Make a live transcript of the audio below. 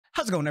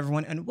How's it going,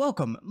 everyone, and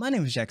welcome. My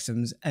name is Jack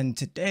Sims, and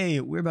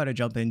today we're about to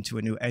jump into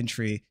a new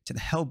entry to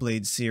the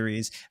HellBlade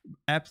series,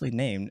 aptly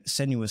named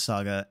Senua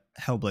Saga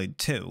HellBlade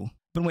 2.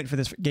 Been waiting for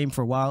this game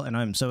for a while, and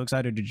I'm so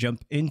excited to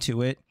jump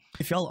into it.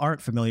 If y'all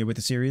aren't familiar with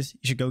the series,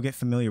 you should go get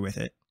familiar with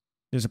it.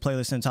 There's a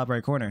playlist in the top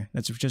right corner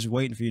that's just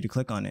waiting for you to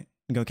click on it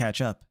and go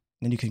catch up.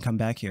 Then you can come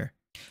back here.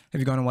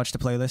 Have you gone and watched the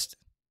playlist?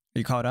 Are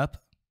you caught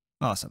up?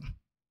 Awesome.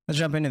 Let's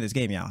jump into this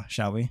game, y'all,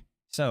 shall we?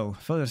 So,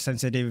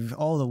 photosensitive,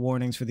 all the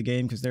warnings for the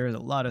game, because there is a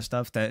lot of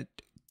stuff that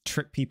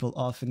trip people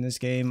off in this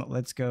game.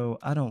 Let's go.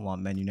 I don't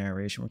want menu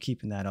narration. We're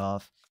keeping that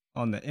off.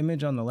 On the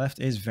image on the left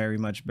is very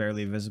much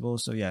barely visible.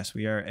 So yes,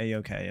 we are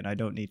A-okay. And I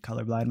don't need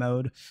colorblind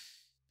mode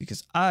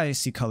because I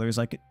see colors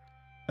like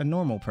a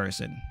normal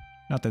person.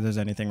 Not that there's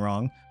anything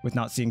wrong with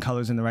not seeing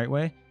colors in the right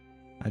way.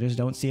 I just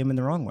don't see them in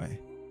the wrong way.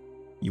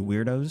 You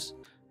weirdos.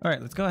 All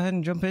right, let's go ahead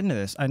and jump into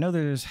this. I know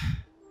there's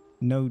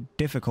no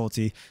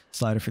difficulty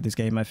slider for this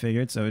game, I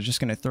figured, so it's just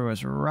going to throw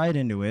us right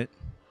into it.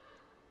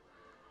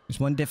 There's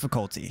one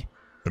difficulty.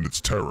 And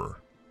it's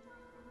terror.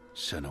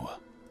 Senua,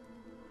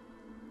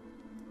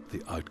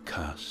 the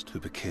outcast who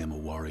became a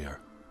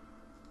warrior,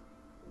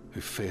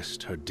 who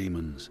faced her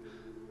demons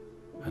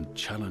and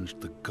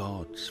challenged the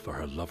gods for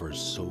her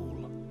lover's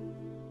soul.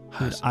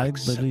 Dude, I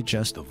literally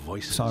just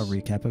saw a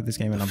recap of this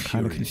game and I'm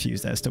kind of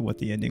confused as to what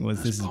the ending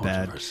was. This is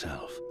bad.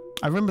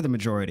 I remember the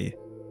majority.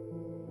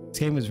 This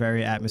game was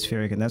very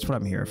atmospheric, and that's what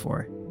I'm here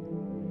for.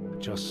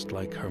 Just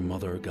like her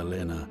mother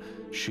Galena,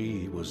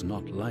 she was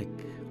not like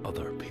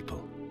other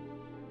people.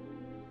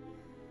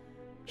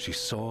 She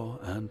saw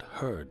and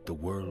heard the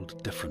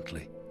world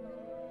differently.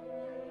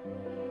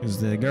 Because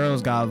the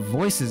girl's got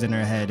voices in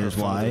her head is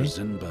why. Her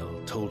father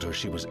Zinbel told her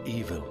she was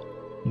evil.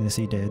 Yes,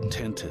 he did.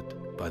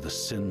 Tainted by the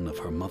sin of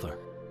her mother.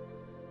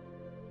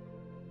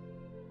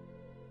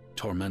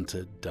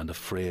 Tormented and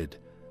afraid,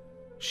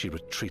 she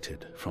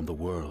retreated from the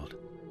world.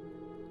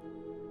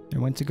 They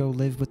went to go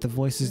live with the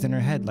voices in her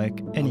head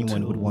like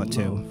anyone would want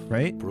to,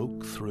 right?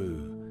 Broke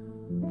through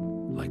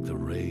like the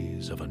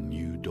rays of a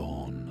new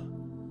dawn.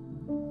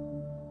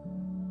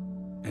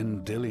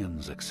 In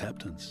Dillion's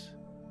acceptance,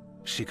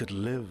 she could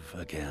live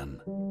again.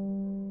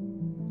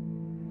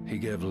 He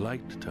gave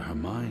light to her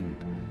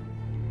mind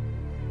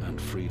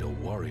and freed a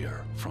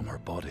warrior from her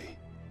body.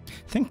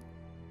 I think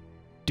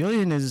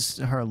Dillion is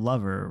her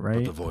lover,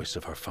 right? But the voice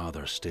of her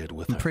father stayed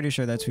with her. I'm pretty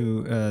sure that's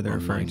who they're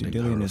referring to.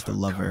 Dillion is the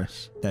lover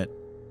that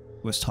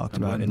was talked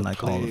about in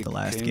like all of the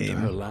last game.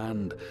 To her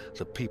land,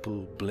 the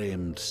people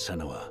blamed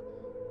Senua.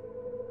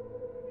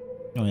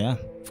 Oh yeah,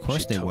 of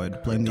course they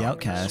would. Blame the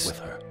outcast. With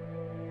her,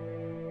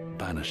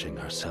 banishing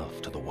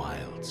herself to the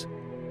wilds.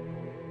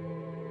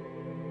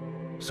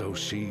 So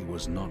she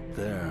was not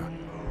there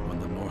when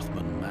the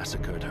Northmen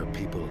massacred her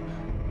people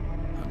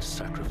and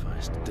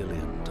sacrificed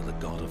Dillion to the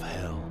god of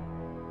hell.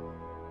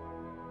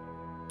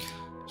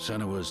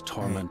 Senua's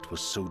torment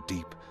was so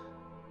deep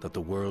that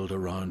the world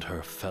around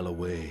her fell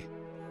away.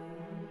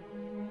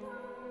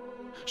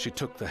 She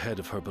took the head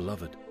of her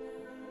beloved,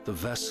 the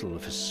vessel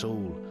of his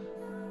soul,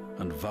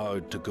 and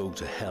vowed to go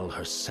to hell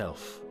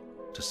herself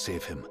to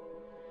save him.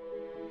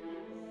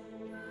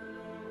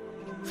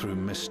 Through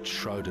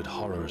mist-shrouded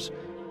horrors,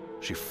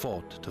 she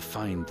fought to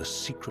find the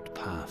secret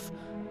path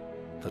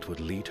that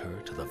would lead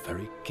her to the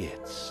very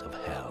gates of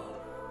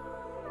hell.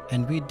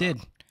 And we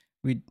did.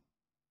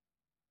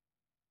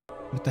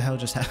 What the hell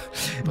just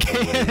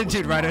happened?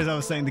 Dude, right as I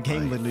was saying, the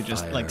game literally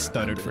just like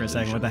stuttered for a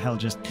second. What the hell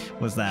just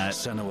was that?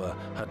 Senua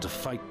had to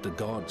fight the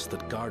gods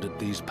that guarded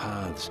these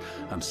paths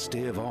and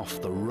stave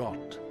off the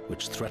rot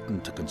which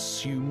threatened to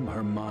consume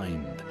her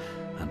mind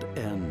and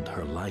end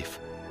her life.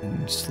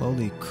 And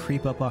slowly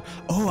creep up our...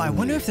 Oh, I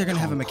wonder if they're going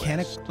to have a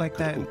mechanic like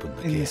that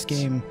in this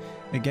game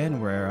again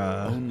where...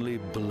 only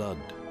blood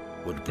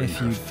would bring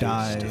if you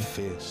die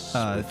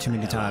too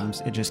many hell.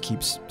 times, it just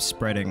keeps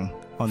spreading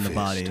on the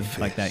body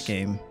like that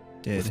game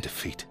did. With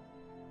defeat.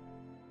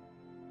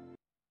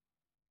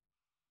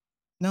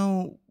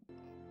 No,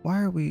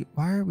 why are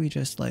we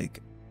just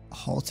like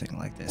halting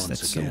like this? Once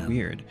That's again, so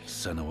weird.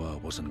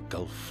 Senua was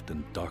engulfed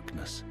in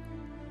darkness.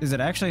 Is it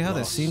actually how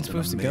the scene's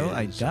supposed to go?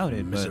 I doubt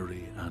it, but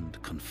misery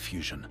and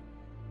confusion.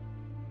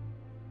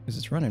 Because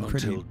it's running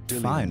pretty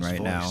fine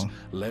right now.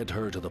 Led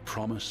her to the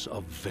promise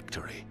of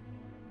victory.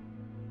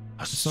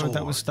 A sword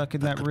that was stuck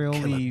in that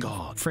really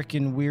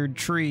freaking weird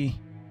tree.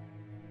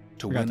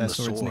 To win the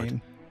sword,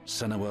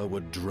 Senua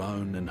would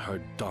drown in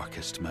her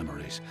darkest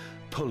memories,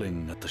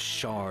 pulling at the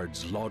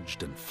shards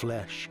lodged in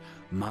flesh,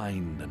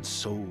 mind, and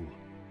soul.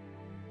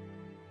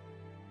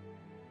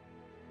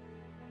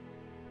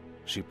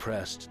 She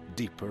pressed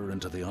deeper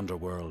into the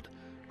underworld,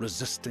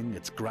 resisting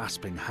its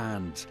grasping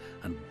hands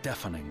and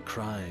deafening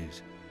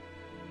cries,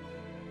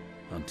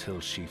 until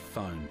she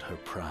found her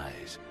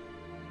prize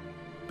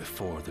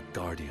before the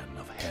guardian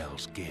of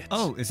Hell's gates.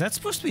 Oh, is that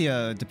supposed to be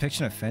a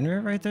depiction of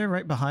Fenrir right there,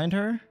 right behind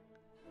her?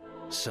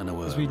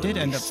 Because we did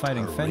end up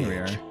fighting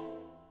Fenrir.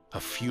 A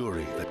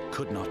fury that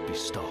could not be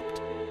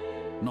stopped.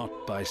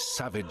 Not by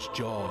savage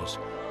jaws,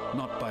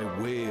 not by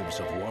waves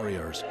of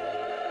warriors,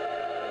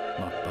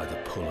 not by the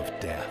pull of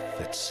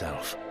death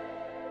itself.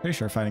 Pretty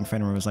sure fighting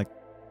Fenrir was like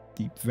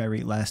the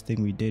very last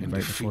thing we did In right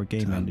before defeat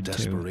game and ended too.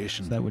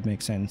 desperation, So that would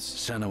make sense.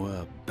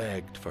 Senua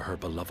begged for her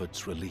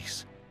beloved's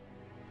release.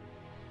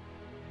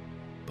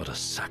 But a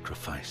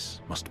sacrifice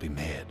must be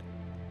made,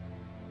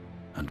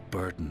 and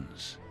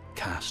burdens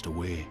cast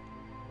away.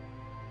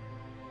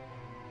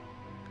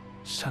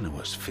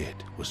 Senua's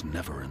fate was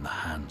never in the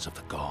hands of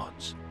the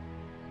gods,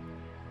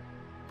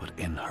 but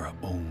in her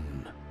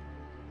own.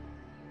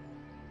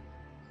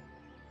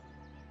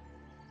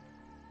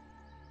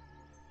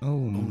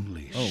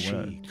 Only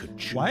she could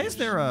choose. Why is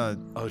there a?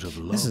 Out of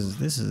love.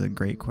 This is a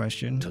great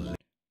question.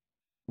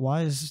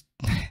 Why is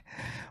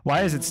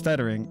why is it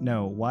stuttering?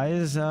 No. Why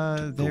is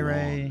there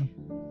a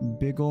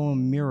big old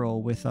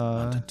mural with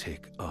to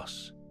take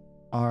us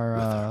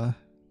our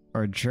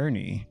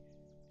journey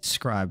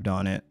scribed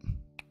on it?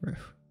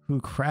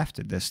 Who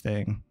crafted this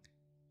thing?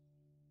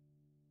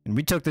 And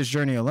we took this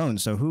journey alone,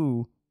 so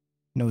who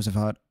knows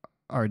about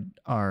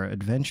our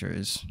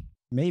adventures?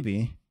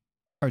 Maybe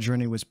our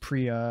journey was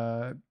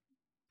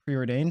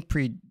preordained,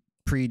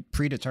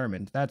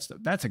 predetermined.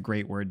 That's a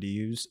great word to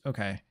use.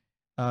 Okay.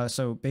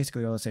 So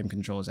basically all the same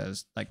controls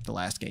as like the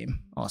last game.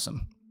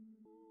 Awesome.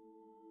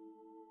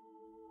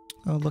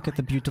 Oh, look at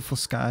the beautiful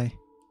sky.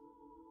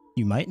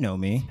 You might know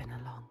me. It's been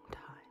a long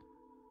time.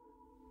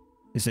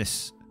 Is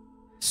this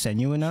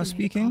Senua now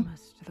speaking?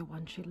 To the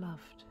one she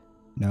loved.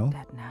 No.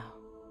 Dead now,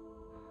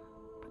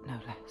 but no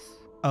less.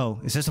 Oh,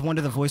 is this one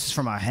of the voices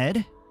from our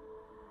head?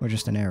 Or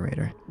just a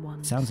narrator?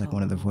 It sounds like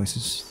one of the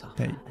voices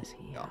that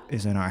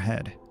is in our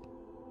head.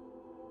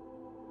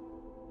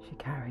 She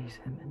carries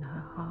him in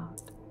her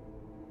heart.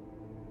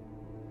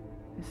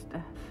 His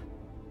death,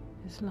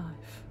 his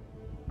life,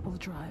 will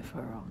drive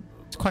her on.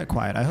 It's quite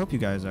quiet. I hope you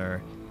guys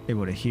are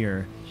able to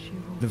hear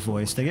the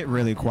voice. They get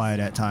really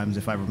quiet at times,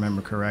 if I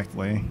remember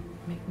correctly.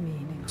 Make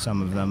meaning.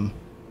 Some of them.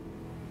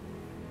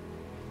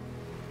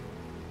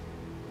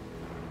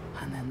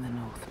 And then the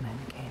Northmen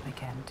came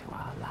again to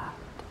our land,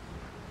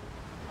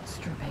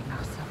 stripping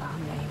us of our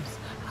names,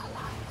 our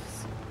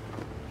lives,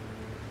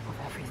 of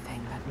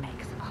everything that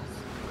makes us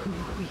who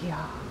we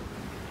are.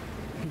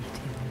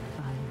 Beating and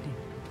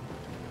binding,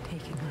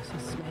 taking us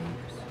as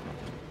slaves.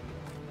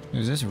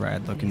 Who's this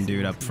rad-looking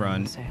dude up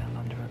front? Sail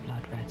under a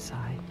blood-red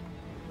sign.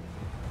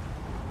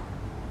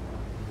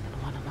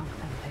 And one among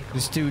them they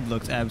This dude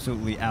looks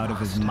absolutely out of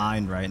his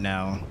mind right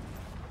now.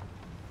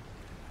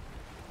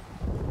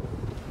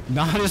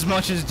 Not as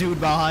much as dude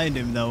behind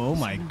him, though. Oh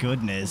my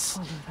goodness.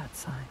 Follow that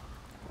sign.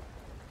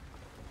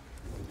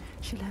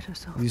 She let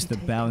herself These the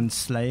bound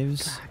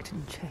slaves. dragged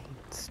in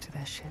chains to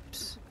their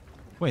ships.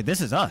 Wait,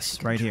 this is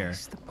us right here.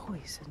 The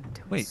poison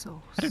to Wait, its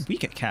source. how did we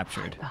get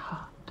captured? The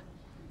heart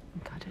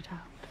and cut it out.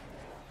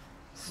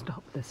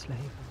 Stop the slavers.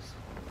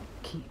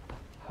 Keep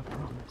her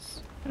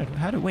promise.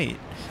 Wait,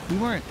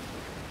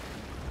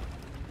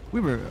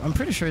 I'm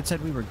pretty sure it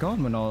said we were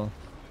gone when all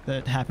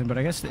that happened, but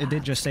I guess it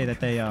did just say that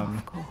they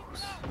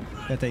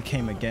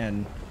came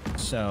again.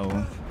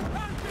 So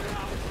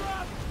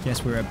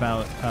yes, we were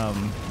about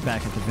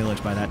back at the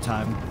village by that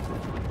time.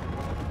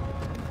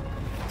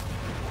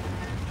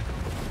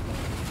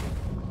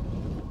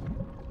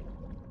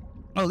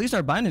 Oh, at least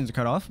our bindings are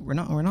cut off. We're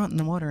not in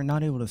the water and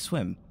not able to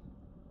swim.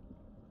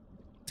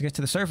 To get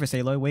to the surface,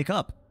 Aloy, wake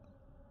up.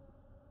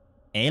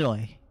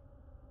 Aloy.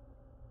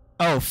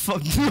 Oh,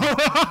 fuck.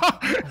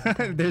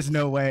 There's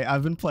no way.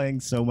 I've been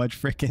playing so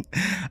much Horizon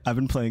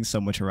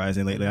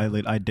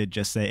lately. I did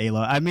just say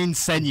Aloy. I mean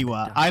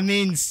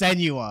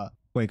Senua.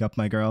 Wake up,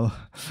 my girl.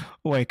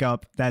 Wake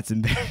up. That's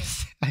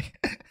embarrassing.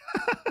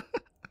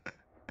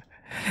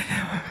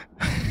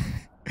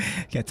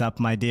 Get up,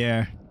 my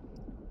dear.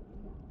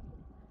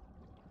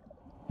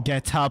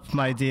 Get up,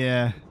 my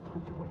dear.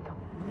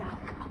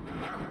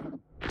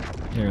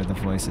 Here are the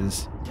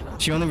voices.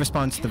 She only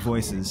responds to the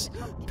voices.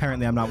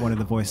 Apparently, I'm not one of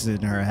the voices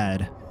in her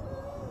head.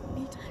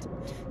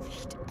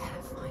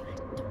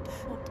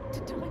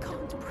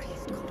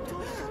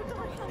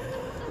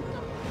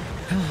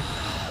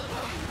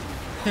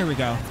 Here we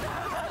go.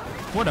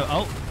 What a...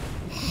 Oh.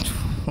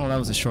 Well, that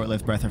was a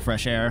short-lived breath of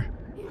fresh air.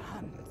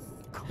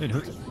 Dude,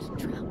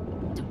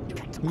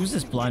 who's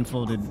this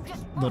blindfolded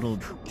little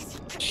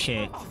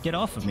shit? Get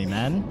off of me,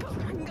 man.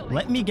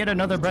 Let me get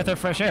another breath of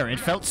fresh air. It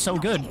felt so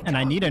good, and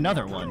I need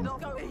another one.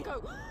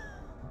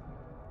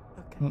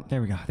 Oh,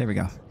 there we go. There we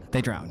go.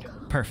 They drowned.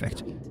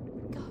 Perfect.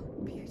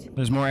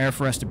 There's more air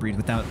for us to breathe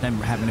without them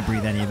having to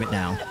breathe any of it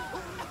now.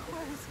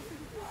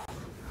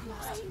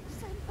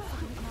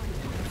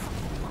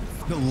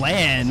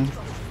 Land?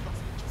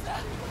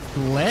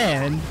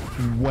 Land?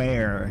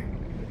 Where?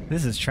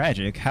 This is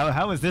tragic.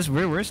 How is this?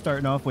 We're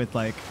starting off with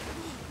like...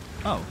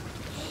 Oh.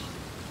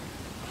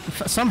 We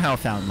somehow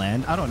found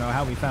land. I don't know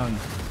how we found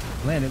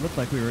land. It looked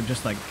like we were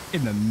just like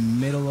in the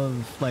middle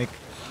of like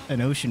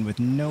an ocean with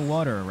no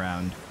water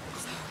around.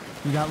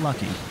 We got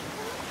lucky.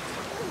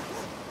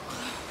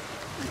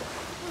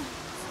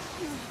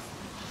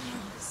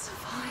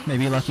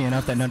 Maybe lucky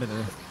enough that none of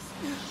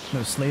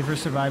no slavers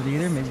survived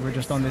either. Maybe we're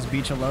just on this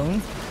beach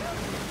alone.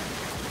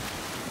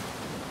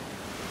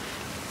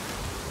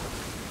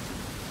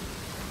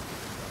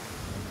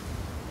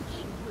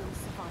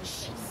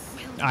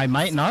 I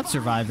might not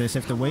survive this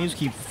if the waves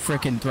keep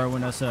frickin'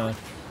 throwing us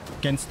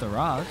against the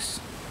rocks.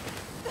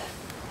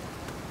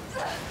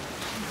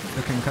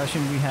 The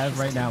concussion we have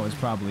right now is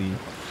probably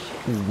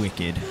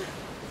wicked.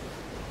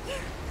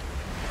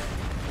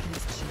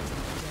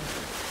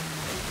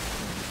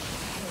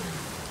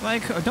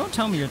 Like, don't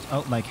tell me you're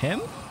like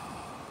him.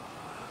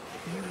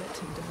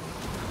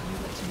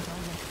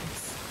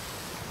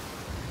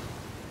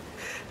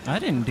 I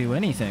didn't do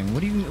anything.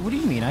 What do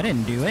you mean? I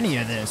didn't do any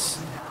of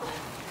this.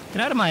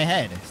 Get out of my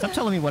head. Stop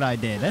telling me what I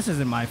did. This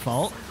isn't my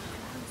fault.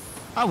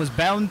 I was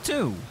bound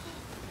too.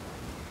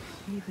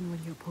 Even when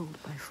you're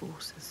pulled by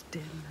forces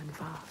dim and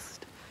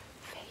vast,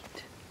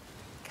 fate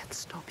can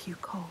stop you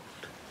cold.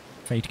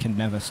 Fate can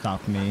never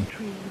stop me.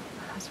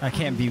 I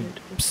can't be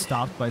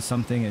stopped by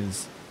something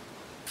as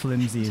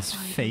flimsy as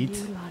fate.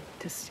 You like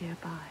to steer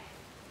by.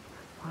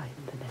 Find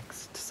the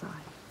next sign.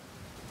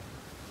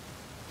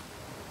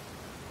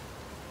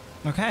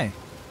 Okay.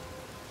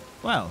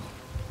 Well,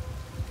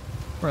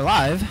 we're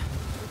alive.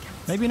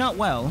 Maybe not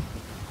well,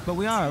 but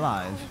we are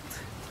alive.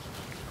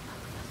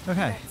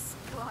 Okay.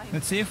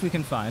 Let's see if we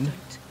can find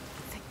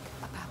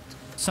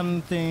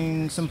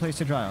something, someplace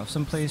to dry off,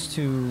 someplace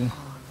to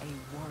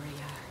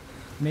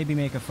maybe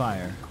make a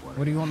fire.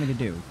 What do you want me to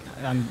do?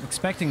 I'm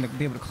expecting to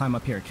be able to climb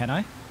up here. Can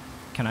I?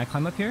 Can I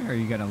climb up here? Are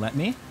you gonna let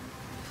me?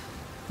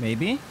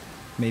 Maybe.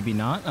 Maybe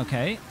not.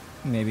 Okay.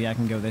 Maybe I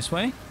can go this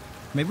way.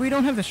 Maybe we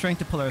don't have the strength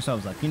to pull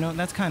ourselves up. You know,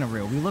 that's kind of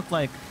real. We look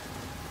like...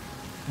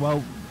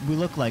 Well, we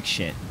look like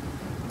shit,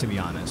 to be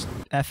honest.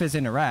 F is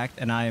interact,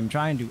 and I am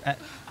trying to...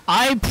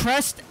 I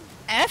pressed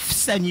F,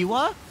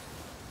 Senua!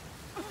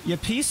 You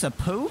piece of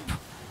poop?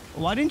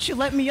 Why didn't you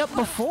let me up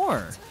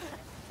before?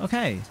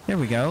 Okay, there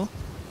we go.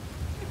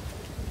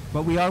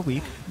 But we are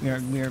weak. We are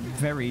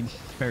very,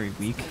 very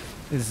weak.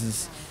 This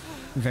is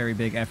a very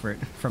big effort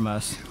from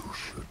us. You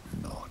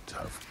should not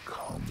have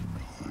come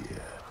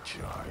here,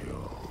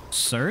 child.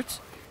 Cert?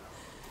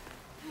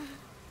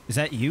 Is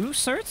that you,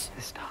 Cert?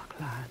 This dark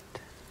land.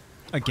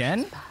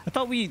 Again? I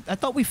thought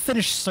we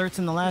finished Certs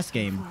in the last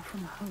game. Far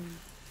from home,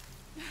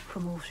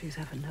 from all she's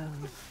ever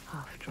known,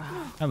 half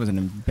drowned. That was an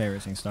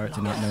embarrassing start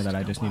to not know that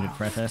I just needed to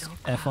press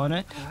F on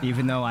it.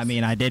 Even though, I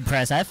mean, I did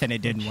press F and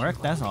it didn't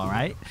work. That's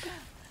alright.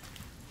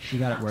 She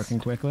got it working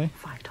quickly.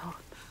 Fight on,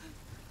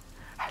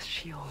 as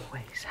she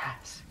always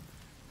has.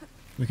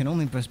 We can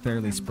only just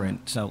barely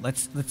sprint, so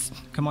let's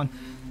come on.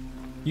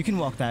 You can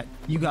walk that.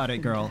 You got it,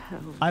 girl.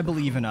 I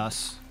believe in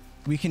us.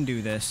 We can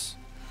do this.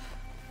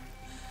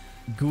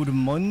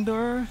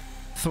 Gudmundur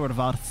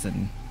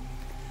Thorvardsson.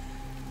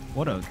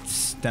 What a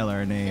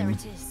stellar name.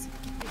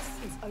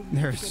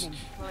 There it is. This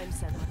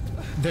is only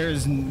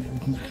There's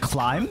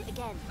climb?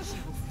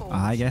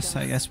 I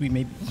guess we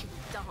may.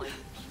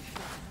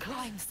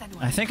 Climb,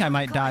 Senua. I think I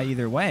might die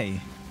either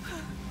way.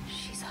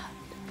 She's hurt.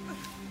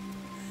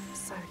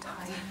 So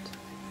tired.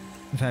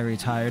 Very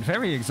tired,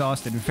 very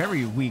exhausted,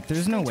 very weak.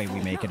 There's no way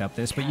we make it up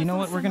this, but you know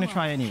what? We're gonna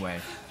try anyway.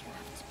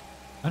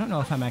 I don't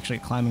know if I'm actually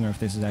climbing or if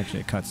this is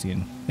actually a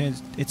cutscene.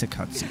 It's a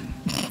cutscene.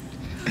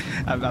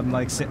 I'm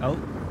like, oh,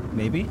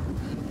 maybe?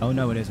 Oh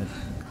no, it isn't.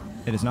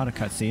 It is not a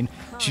cutscene.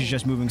 She's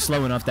just moving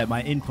slow enough that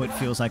my input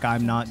feels like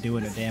I'm not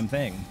doing a damn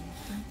thing.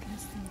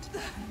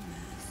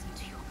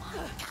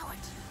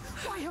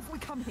 Why have we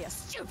come here,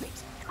 stupid?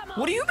 Come on.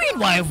 What do you mean,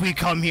 why have we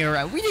come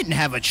here? We didn't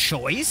have a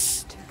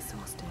choice. Too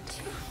exhausted.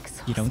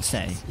 You don't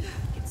say.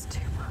 It's too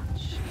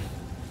much.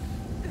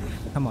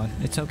 Come on,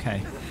 it's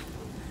okay.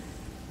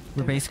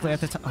 We're basically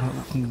at the top.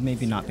 Oh,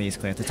 maybe not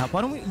basically at the top.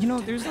 Why don't we, you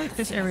know, there's like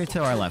this area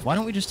to our left. Why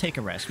don't we just take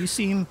a rest? We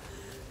seem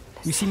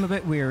a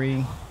bit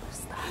weary.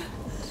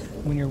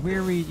 When you're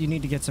weary, you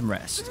need to get some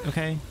rest,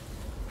 okay?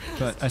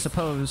 But I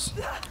suppose,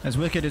 as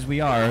wicked as we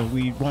are,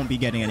 we won't be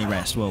getting any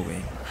rest, will we?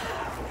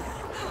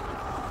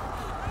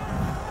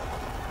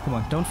 Come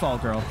on, don't fall,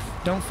 girl.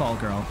 Don't fall,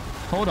 girl.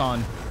 Hold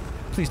on.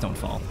 Please don't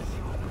fall.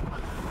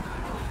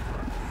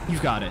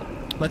 You've got it.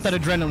 Let that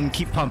adrenaline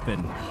keep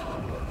pumping.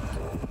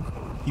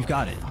 You've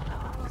got it.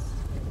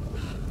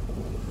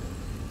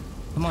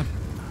 Come on.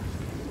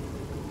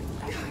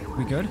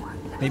 We good?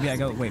 Maybe I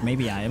go. Wait,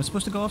 maybe I am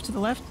supposed to go off to the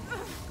left?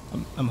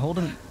 I'm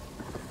holding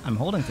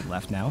to the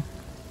left now.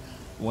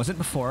 Wasn't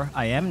before.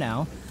 I am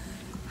now.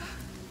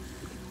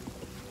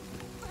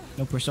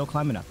 Nope, we're still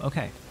climbing up.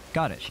 Okay,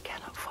 got it. She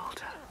cannot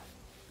falter.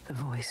 The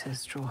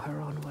voices draw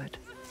her onward.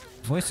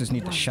 Voices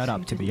need to shut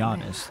up, to be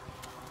honest.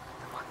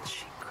 The ones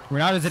she could We're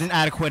not as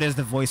inadequate as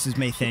the voices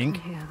may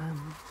think. hear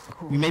them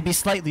call. We may be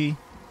slightly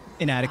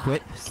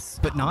inadequate,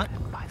 but not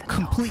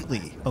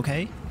completely,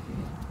 okay?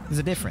 There's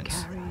a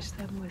difference. Carries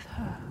them with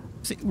her.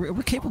 See,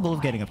 we're capable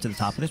of getting up to the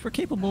top of this. We're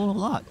capable of a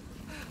lot.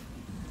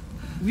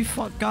 We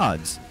fought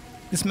gods.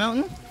 This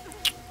mountain?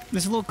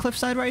 This little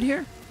cliffside right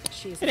here?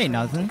 It ain't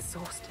nothing.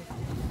 Exhausted.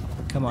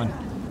 Come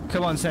on.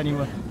 Come on,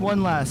 Senua.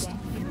 One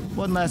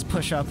last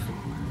push-up.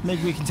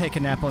 Maybe we can take a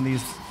nap on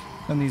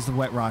these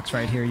wet rocks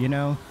right here, you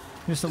know?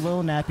 Just a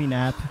little nappy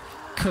nap.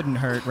 Couldn't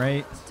hurt,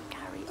 right? To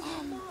carry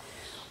on.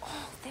 All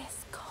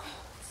this cold.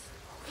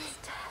 All this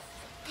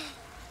death.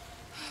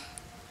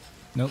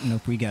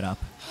 Nope, we get up.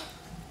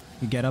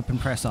 We get up and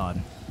press on.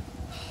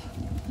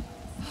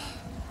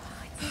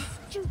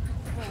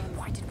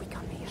 Why did we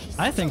come here?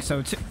 I think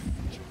so too.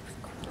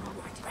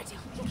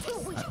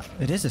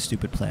 It is a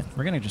stupid plan.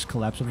 We're gonna just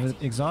collapse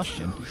with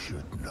exhaustion. You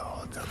should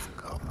not have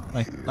come.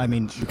 Like, I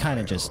mean, we kind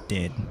of just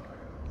did.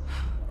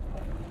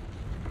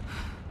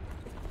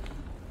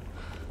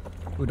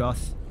 Who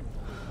doth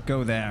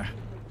go there?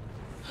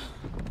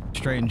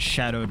 Strange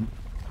shadowed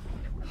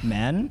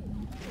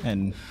man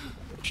and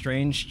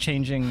strange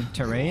changing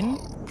terrain.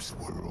 Hopes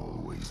were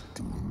always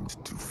doomed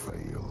to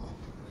fail.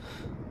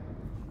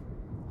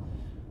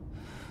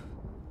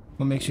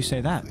 What makes you say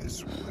that?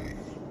 This way.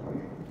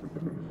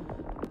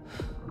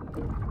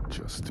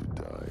 Just to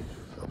die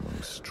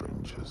among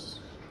strangers.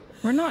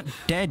 We're not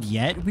dead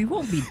yet. We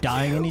won't be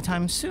dying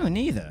anytime soon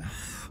either.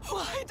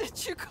 Why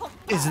did you come?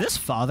 Is this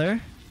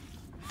father?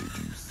 Did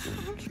you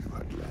think you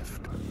had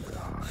left me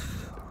behind?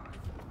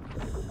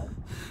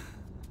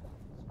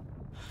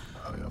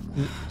 I am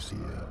always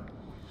here.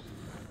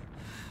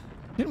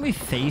 Didn't we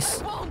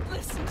face? Won't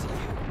listen to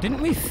you.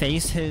 Didn't we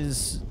face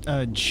his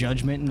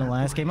judgment in the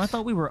last game? I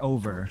thought we were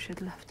over.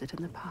 She'd left it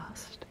in the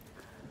past.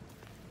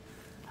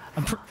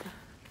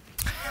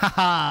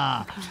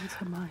 Haha! Calms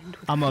her mind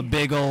with I'm a fear.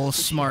 big ol'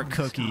 She smart wants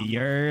cookie, some.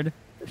 yerd.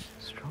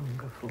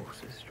 Stronger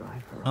forces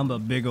drive her I'm on. a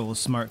big ol'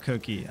 smart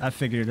cookie. I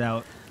figured it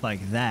out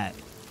like that.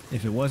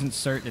 If it wasn't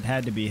Cert, it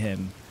had to be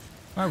him.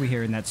 Why are we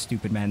hearing that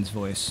stupid man's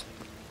voice?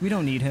 We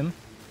don't need him.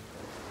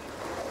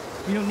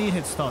 We don't need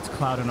his thoughts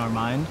clouding our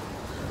mind.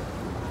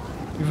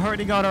 We've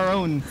already got our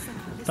own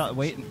thought.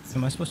 Wait,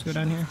 am I supposed to go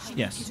down here?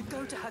 Yes. To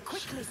go to her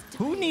quickly.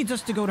 Who needs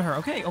us to go to her?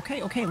 Okay,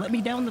 okay, okay. Let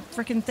me down the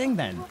frickin' thing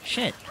then.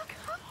 Shit.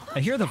 I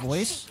hear the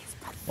voice.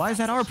 Why is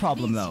that our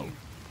problem, though?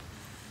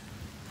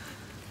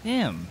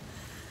 Damn.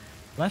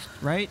 Left,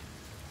 right,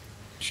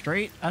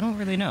 straight? I don't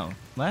really know.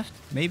 Left?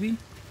 Maybe?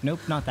 Nope,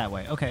 not that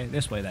way. Okay,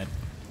 this way then.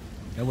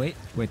 Oh, wait.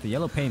 Wait, the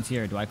yellow paint's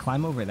here. Do I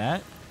climb over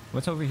that?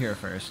 What's over here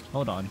first?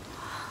 Hold on.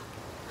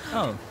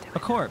 Oh, a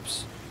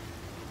corpse.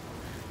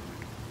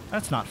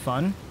 That's not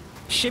fun.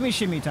 Shimmy,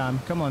 shimmy time.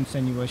 Come on,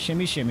 Senua.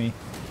 Shimmy, shimmy.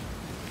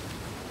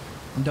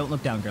 And don't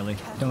look down, girly.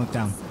 Don't look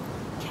down.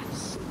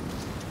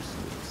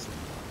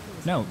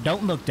 No,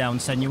 don't look down,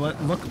 Senua.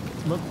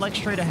 Look like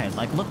straight ahead.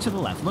 Like look to the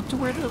left. Look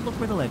where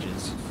the ledge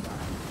is.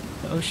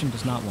 The ocean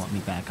does not want me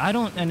back. I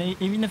don't, and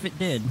even if it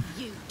did,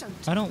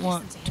 I don't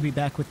want to be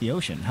back with the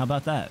ocean. How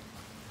about that?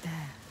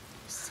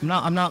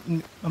 I'm not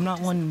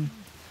one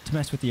to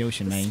mess with the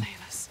ocean, man.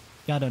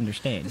 Gotta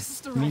understand. This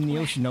is the Me and right the way.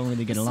 ocean don't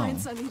really get The along.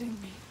 Saints are leading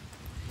me.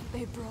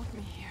 They brought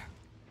me here.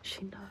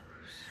 She knows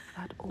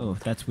that all Oh,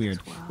 that's weird.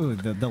 this Ooh, world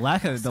the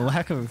lack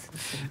of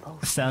simple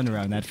sound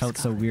around that felt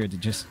so sky. weird to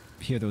just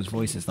hear those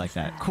voices like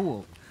that.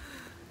 Cool,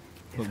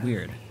 but If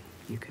weird. only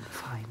you can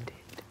find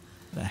it.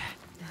 The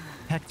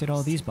heck did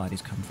all these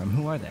bodies come from?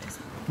 Who are they?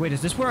 Wait,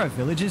 is this where our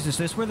village is? Is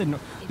this where did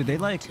they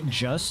like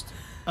just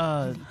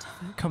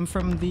come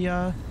from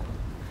the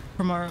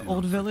from our Do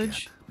old not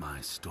village? forget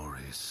my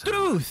stories.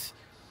 Truth!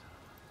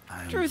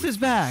 I am Truth with is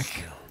you back.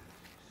 still.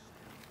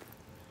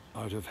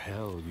 Out of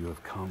hell you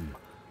have come,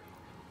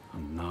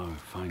 and now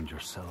find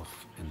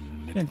yourself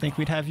in Didn't think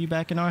we'd have you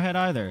back in our head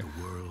either.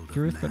 the world of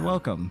Truth, but men.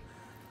 welcome.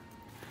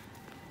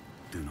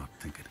 Do not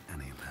think it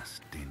any less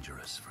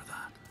dangerous for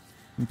that.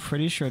 I'm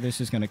pretty sure this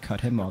is gonna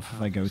cut him off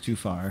if I go too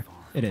far.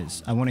 It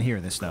is. I want to hear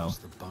this though. Across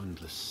the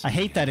boundless I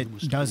hate that sea, it you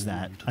must does go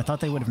that. to I the thought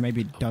they would have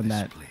maybe heart of done this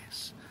that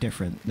place,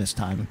 different this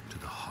time. to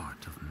the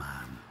heart of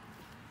man.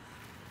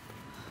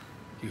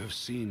 You have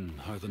seen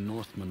how the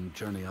Northmen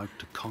journey out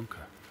to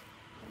conquer,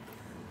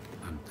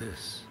 and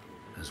this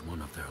is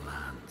one of their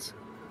lands.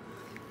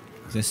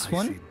 As This icy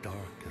one? dark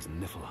as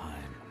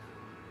Niflheim,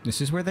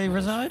 This is where they as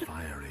reside?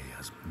 fiery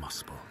as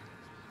Muspel,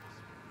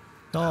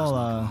 It's all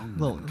a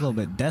little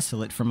bit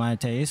desolate for my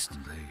taste.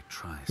 and they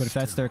try. But if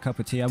that's still their cup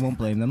of tea, I won't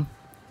blame them.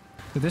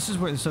 But this is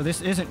where. So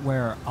this isn't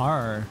where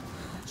our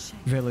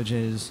village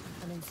is.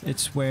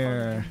 It's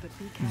where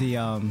the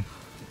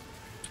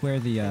it's where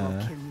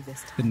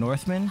the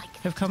Northmen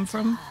have come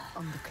from.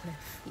 On the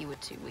cliff. You were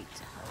too weak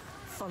to help.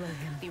 Follow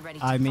him. Be ready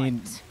to I mean,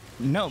 fight.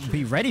 no,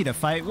 be ready to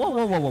fight. Whoa,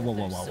 whoa, whoa, whoa, whoa,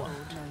 whoa, whoa, whoa.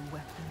 No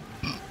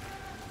weapon.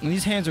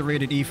 These hands are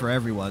rated E for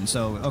everyone,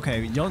 so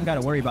okay, you don't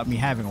gotta worry about me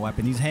having a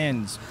weapon. These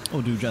hands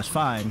will do just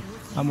fine.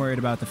 I'm worried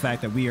about the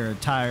fact that we are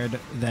tired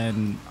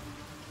than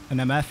an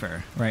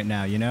MFer right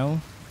now, you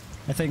know?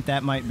 I think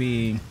that might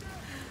be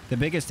the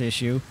biggest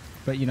issue,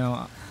 but you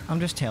know, I'm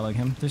just tailing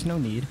him. There's no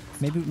need.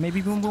 Maybe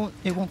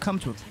it won't come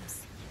to it.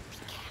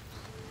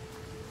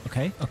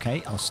 Okay,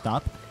 okay, I'll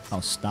stop.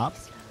 I'll stop.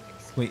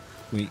 Wait.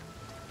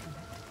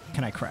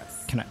 Can I crouch?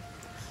 Can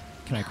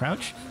I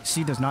crouch?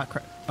 C does not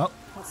crouch. Oh.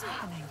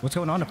 What's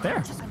going on up there?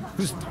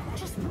 Who's...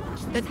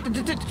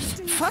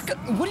 Fuck!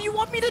 What do you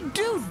want me to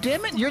do?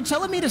 Damn it! You're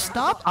telling me to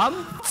stop?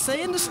 I'm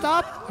saying to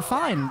stop?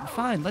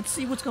 Fine. Let's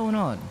see what's going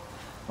on.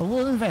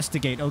 We'll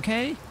investigate,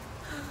 okay?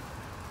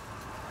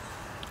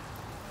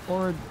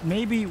 Or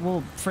maybe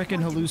we'll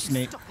frickin'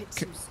 hallucinate. Stop it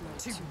too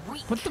slow. Too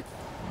weak. What the...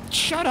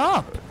 Shut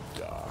up!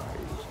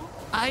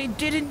 I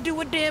didn't do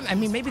a damn... I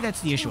mean, maybe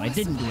that's the issue. I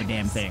didn't do a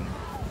damn thing.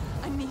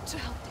 I need to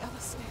help the others.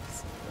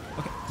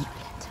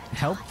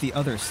 help the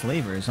other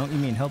slavers. Don't you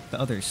mean help the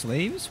other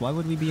slaves? Why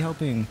would we be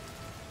helping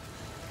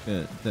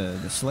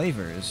the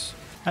slavers?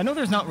 I know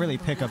there's not really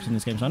pickups in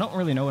this game, so I don't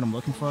really know what I'm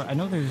looking for. I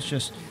know there's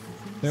just...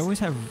 They always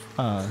have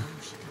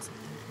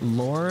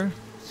lore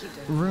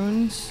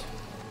runes.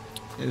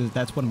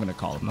 That's what I'm going to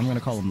call them. I'm going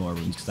to call them lore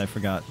runes because I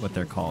forgot what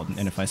they're called.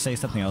 And if I say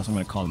something else, I'm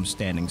going to call them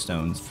standing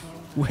stones.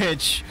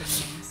 Which...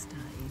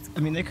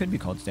 I mean, they could be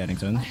called standing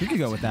stones. We could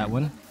go with that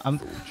one.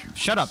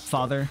 Shut up,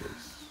 father.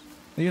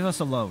 Leave us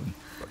alone.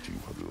 But you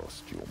have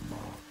lost your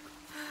mark.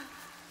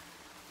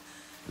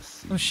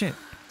 Oh shit.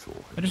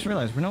 I just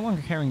realized we're no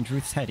longer carrying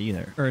Druth's head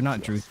either. Or not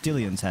Druth,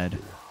 Dillion's head.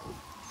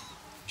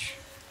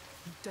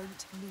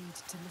 Don't need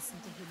to listen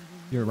to him.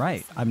 You're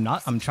right.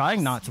 I'm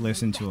trying not to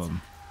listen to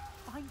him.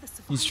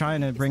 He's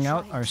trying to bring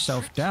out our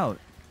self-doubt.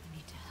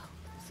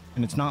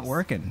 And it's not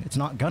working. It's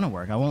not gonna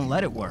work. I won't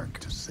let it work.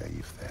 To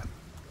save them.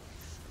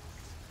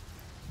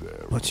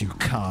 But you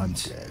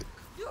can't. Dead.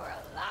 You're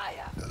a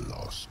liar. The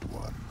lost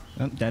one.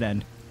 Oh, dead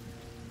end.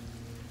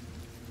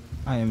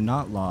 I am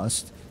not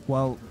lost.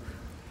 Well,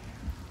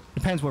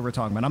 depends what we're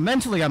talking about.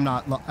 Mentally, I'm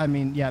not.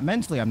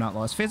 Mentally, I'm not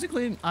lost.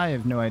 Physically, I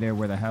have no idea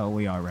where the hell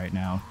we are right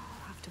now.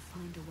 Have to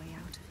find a way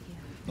out of here.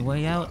 A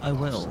way out, I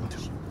will.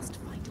 Must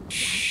find a way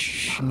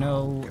Shh.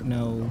 No.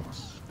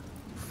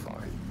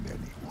 Find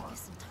anyone.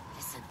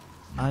 Listen.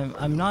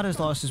 I'm not as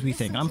lost as we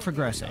think. I'm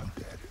progressing.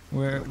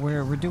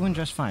 We're doing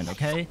just fine.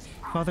 Okay,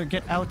 Father,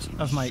 get out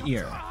of my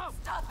ear.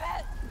 Stop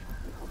it!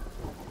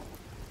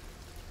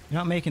 You're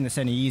not making this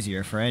any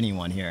easier for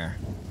anyone here.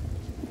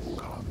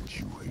 Can't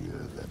you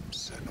hear them,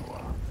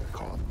 Senua?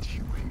 Can't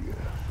you hear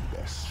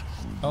their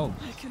screams? Oh.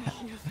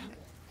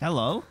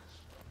 Hello?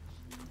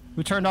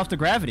 Who turned off the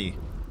gravity?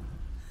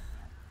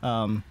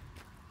 Hi.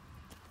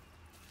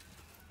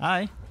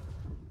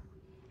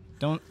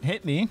 Don't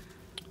hit me.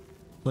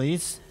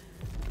 Please.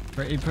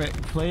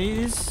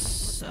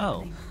 Please.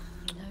 Oh. You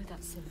know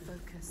that symbol.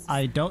 Focus.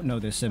 I don't know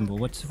this symbol.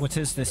 What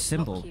is this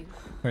symbol?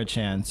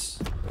 Perchance.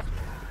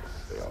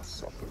 They are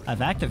suffering.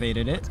 I've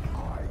activated it.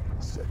 I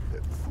set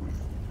them free.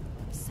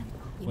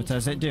 What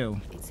does it do?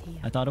 It's here.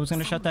 I thought it was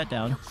going to shut that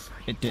down.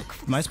 It did.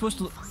 Am I supposed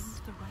to... Find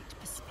the right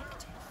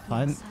perspective.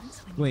 Find...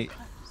 Wait.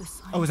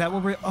 Oh, is that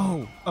what we're...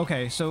 Oh,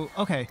 okay. So,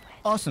 okay.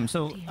 Awesome.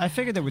 So, I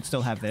figured they would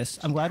still have this.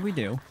 I'm glad we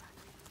do.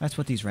 That's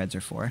what these reds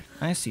are for.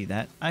 I see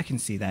that. I can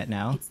see that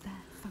now. It's there.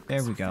 Focus.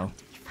 There we go.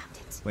 You found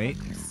it. Wait.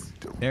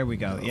 There we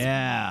go.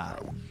 Yeah.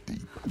 How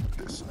deep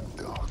this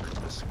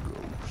darkness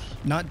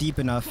goes. Not deep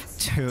enough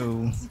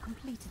to You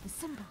completed the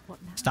symbol. What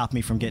now? stop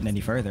me from getting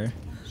any further.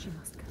 She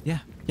must go. Yeah.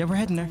 Yeah, we're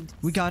heading there.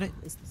 We got it.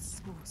 Is the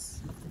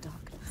source of the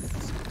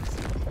darkness.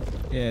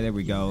 Yeah, there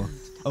we go.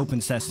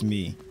 Open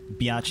sesame.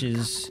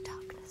 Biatches.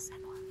 Darkness.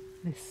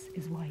 This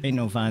is why. Ain't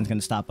no vines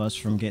gonna stop us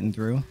from getting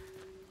through.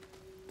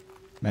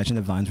 Imagine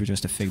the vines were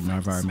just a figment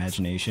of our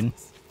imagination.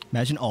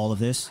 Imagine all of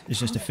this is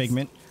just a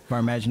figment of our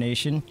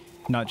imagination,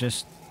 not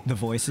just the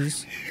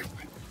voices.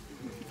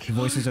 The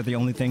voices are the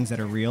only things that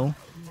are real.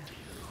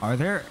 Are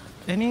there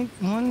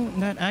anyone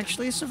that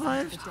actually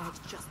survived?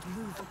 Just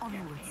move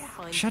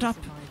onwards. Shut up.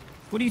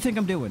 What do you think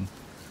I'm doing?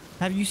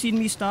 Have you seen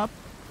me stop?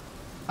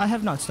 I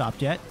have not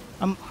stopped yet.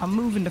 I'm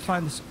moving to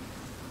find this.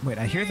 Wait,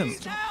 I hear them.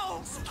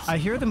 I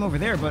hear them over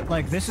there, but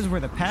like this is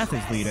where the path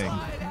is leading.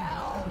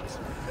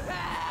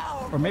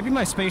 Or maybe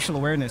my spatial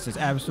awareness is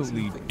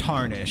absolutely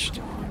tarnished.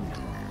 You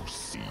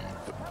see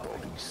the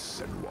body,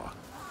 Senua.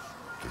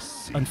 The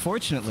sea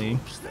Unfortunately,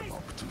 pulls them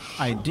up to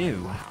show I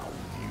do. how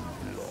you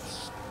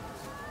lost.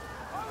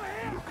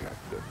 Look at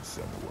them,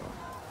 Senua.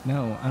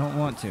 No, I don't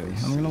want to.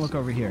 I'm gonna look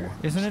over here.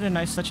 Isn't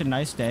it such a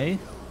nice day?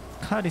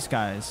 Cloudy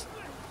skies.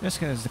 Just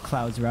because the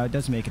clouds are out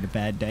does make it a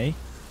bad day.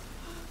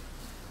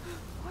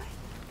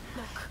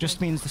 Just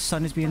means the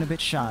sun is being a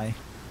bit shy.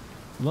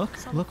 Look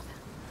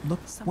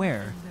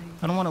where?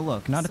 I don't want to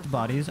look. Not at the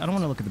bodies. I don't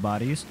want to look at the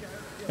bodies.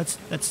 That's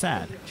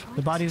sad.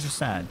 The bodies are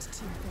sad. They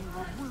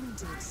were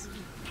wounded.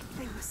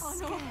 They were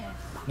scared.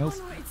 Nope.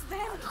 It's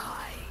them.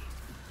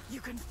 You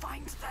can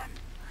find them.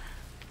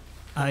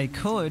 I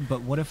could,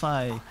 but what if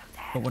I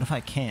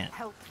can't?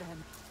 Help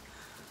them.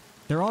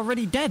 They're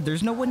already dead.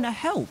 There's no one to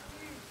help.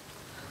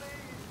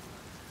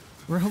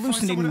 We're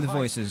hallucinating the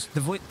voices.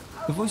 The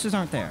voices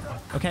aren't there.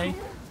 Okay?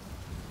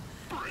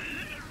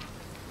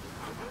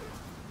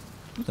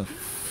 What the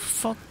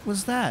fuck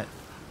was that?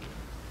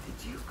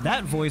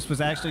 That voice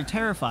was actually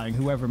terrifying.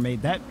 Whoever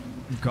made that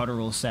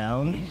guttural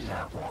sound.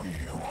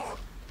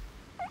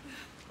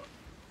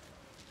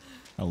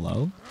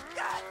 Hello?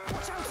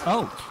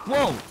 Oh,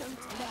 whoa!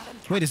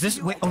 Wait, is this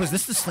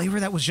the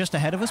slaver that was just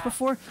ahead of us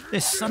before?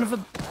 This son of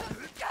a...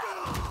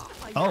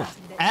 Oh,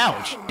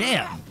 ouch,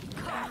 damn.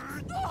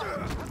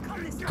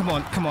 Come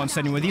on,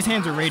 Senua. These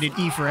hands are rated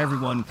E for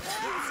everyone.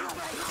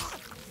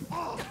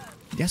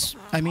 Yes,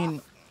 I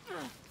mean,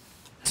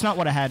 it's not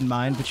what I had in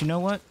mind, but you know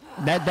what?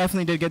 That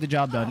definitely did get the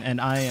job done, and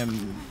I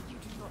am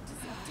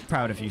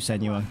proud of you,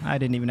 Senua. I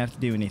didn't even have to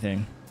do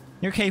anything.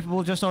 You're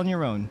capable just on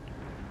your own.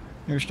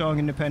 You're a strong,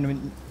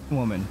 independent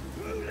woman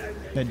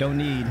that don't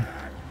need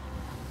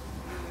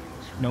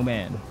no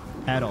man.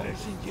 At all.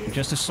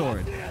 Just a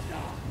sword.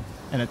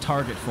 And a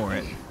target for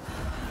it.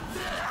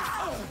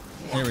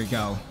 There we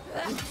go.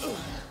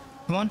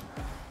 Come on.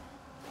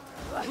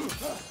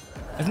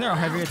 Isn't there a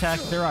heavy attack?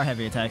 There are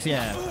heavy attacks.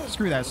 Yeah.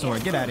 Screw that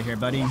sword. Get out of here,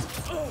 buddy.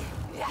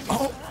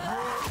 Oh.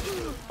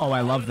 Oh,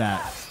 I love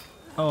that.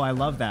 Oh, I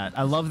love that.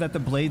 I love that the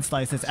blade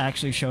slices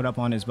actually showed up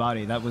on his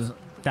body. That was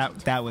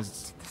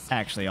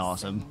actually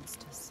awesome.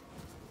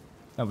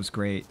 That was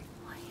great.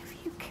 Why have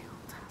you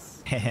killed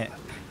us? Heh.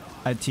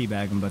 I'd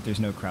teabag him, but there's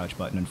no crouch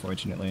button,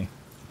 unfortunately.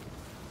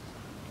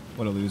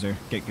 What a loser.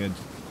 Get good.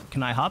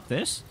 Can I hop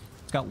this?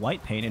 It's got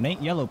white paint. It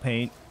ain't yellow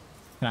paint.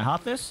 Can I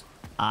hop this?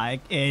 I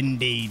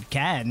indeed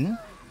can.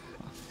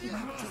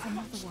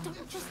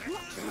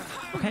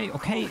 Okay,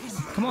 okay.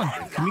 Come on.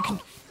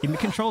 Give me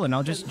control and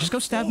I'll just go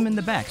stab him in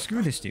the back.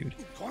 Screw this dude.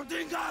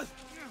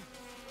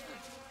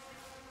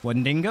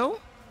 Wendigo?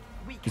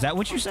 Is that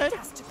what you said?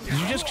 Did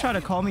you just try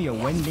to call me a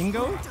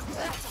Wendigo?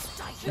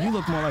 You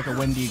look more like a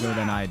Wendigo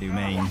than I do,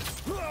 man.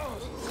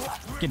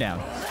 Get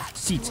down.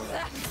 Seat.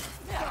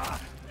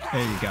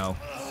 There you go.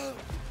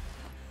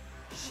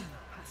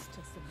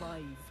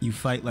 You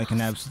fight like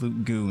an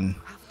absolute goon.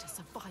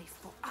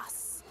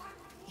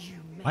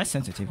 My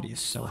sensitivity is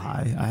so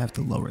high. I have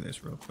to lower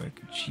this real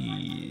quick.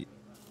 Gee.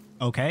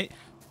 Okay.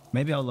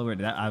 Maybe I'll lower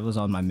that. I was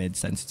on my mid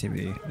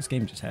sensitivity. This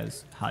game just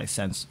has high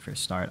sense for a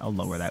start. I'll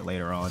lower that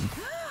later on.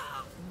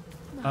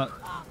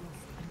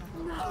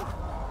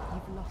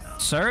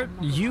 Sir,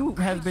 you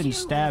have been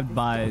stabbed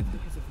by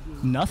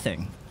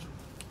nothing.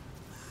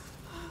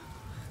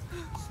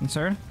 And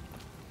sir,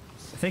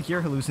 I think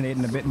you're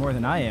hallucinating a bit more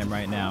than I am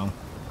right now.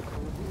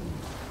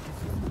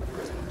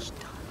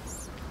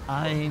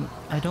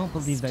 I don't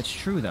believe that's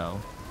true, though.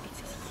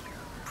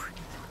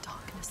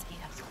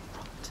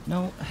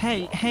 No,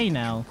 hey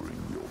now.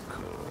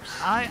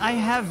 I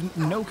have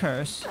no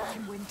curse.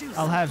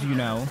 I'll have you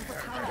know.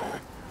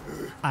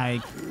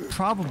 I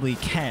probably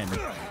can.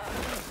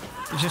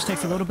 It just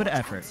takes a little bit of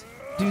effort.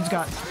 Dude's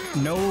got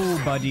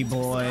nobody,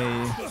 boy.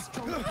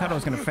 I thought I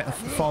was gonna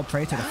fall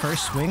prey to the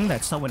first swing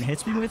that someone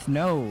hits me with?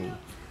 No.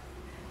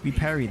 We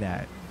parry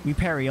that. We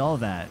parry all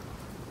that.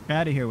 Get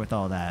out of here with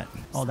all that.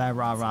 All that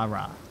rah rah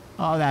rah.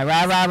 All that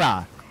rah rah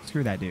rah.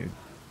 Screw that dude.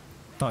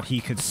 Thought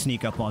he could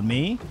sneak up on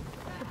me.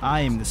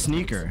 I am the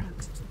sneaker.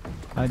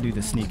 I do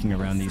the sneaking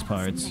around these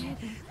parts.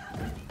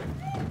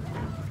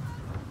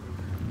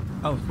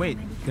 Oh, wait.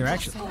 They're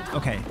actually...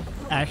 Okay.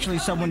 Actually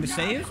someone to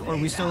save? Or are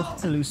we still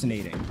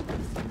hallucinating?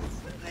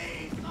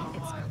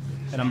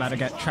 And I'm about to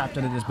get trapped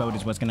under this boat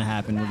is what's going to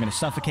happen. We're going to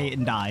suffocate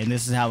and die, and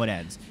this is how it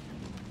ends.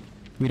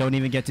 We don't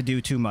even get to do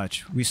too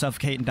much. We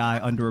suffocate and die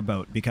under a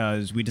boat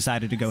because we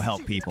decided to go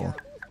help people.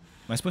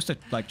 Am I supposed to,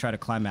 like, try to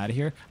climb out of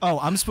here? Oh,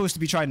 I'm supposed to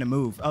be trying to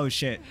move. Oh,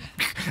 shit.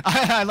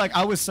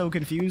 I was so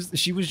confused.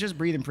 She was just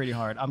breathing pretty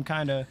hard. I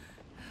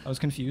was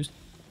confused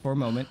for a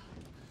moment.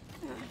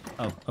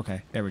 Oh,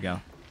 okay. There we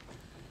go.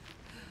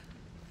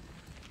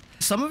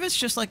 Some of it's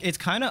just, like, it's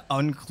kind of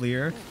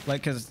unclear.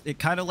 Like, because it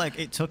kind of, like,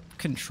 it took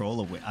control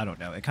away. I don't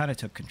know. It kind of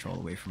took control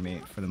away from me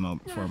for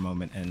a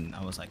moment. And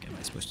I was like, am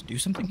I supposed to do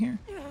something here?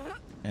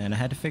 And I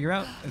had to figure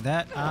out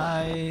that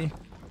I...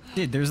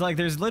 did. There's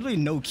literally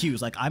no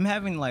cues. Like, I'm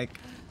having, like,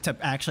 to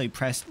actually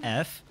press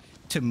F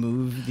to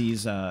move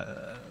these,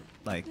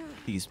 like,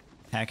 these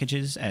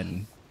packages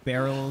and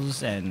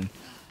barrels and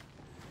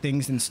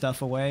things and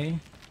stuff away.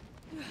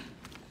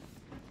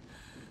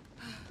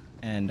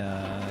 And,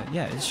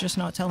 yeah, it's just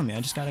not telling me.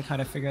 I just gotta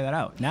kind of figure that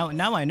out.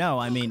 Now I know.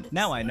 I mean,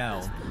 now I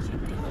know.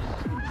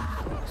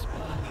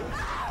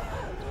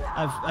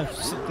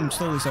 I'm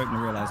slowly starting to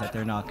realize that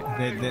they're not...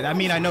 I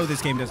mean, I know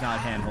this game does not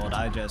handhold.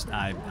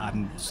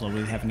 I'm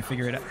slowly having to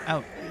figure it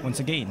out once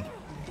again.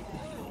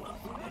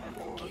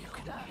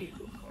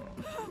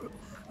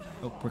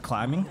 Oh, we're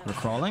climbing? We're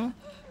crawling?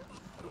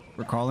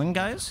 We're crawling,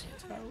 guys?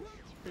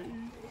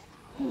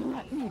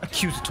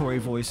 Accusatory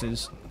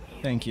voices.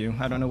 Thank you.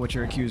 I don't know what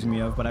you're accusing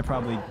me of, but I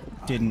probably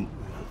didn't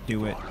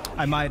do it.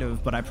 I might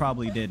have, but I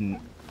probably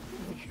didn't.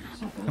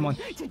 Come on.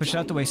 Push it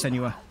out the way,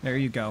 Senua. There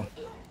you go.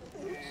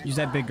 Use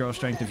that big girl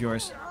strength of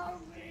yours.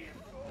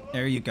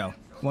 There you go.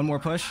 One more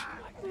push.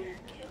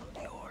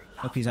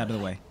 Hope he's out of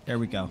the way. There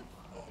we go.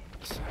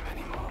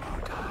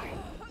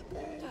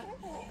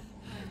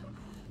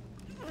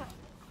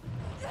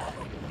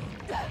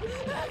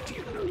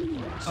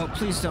 Oh,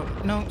 please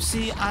don't. No,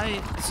 see,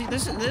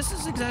 this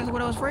is exactly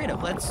what I was afraid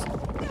of.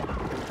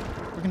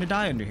 We're gonna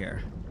die under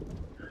here.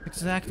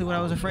 Exactly what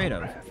I was afraid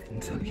of.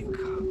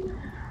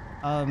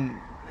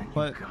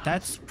 But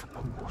that's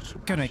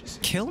gonna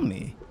kill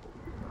me.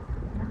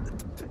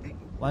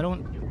 Why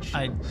don't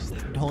I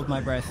hold my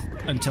breath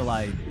until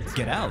I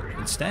get out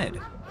instead?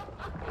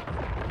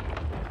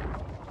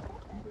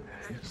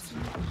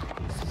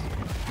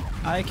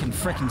 I can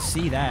frickin'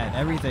 see that.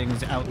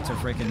 Everything's out to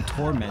frickin'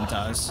 torment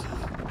us.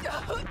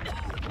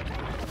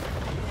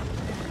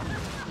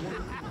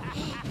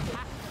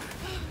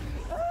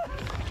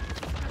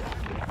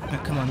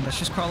 Now, come on, let's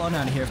just crawl on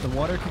out of here. If the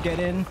water could get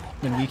in,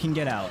 then we can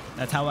get out.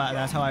 That's how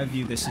I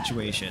view this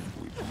situation.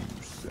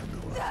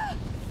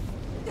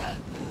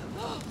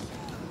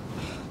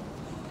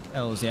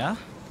 Elves, yeah?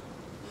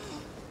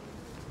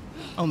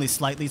 Only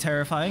slightly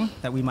terrifying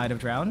that we might have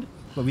drowned,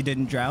 but we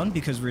didn't drown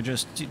because we're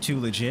just too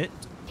legit.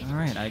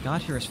 Alright, I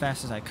got here as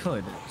fast as I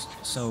could,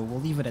 so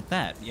we'll leave it at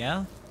that,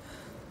 yeah? Is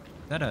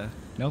that a...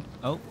 Nope.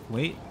 Oh,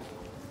 wait.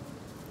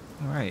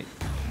 Alright.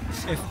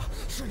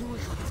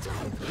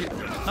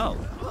 Oh.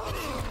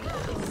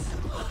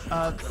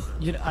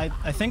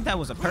 I think that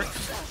was a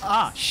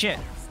Ah, shit.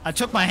 I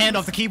took my hand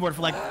off the keyboard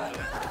for like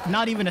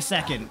not even a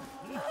second.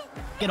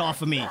 Get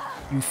off of me,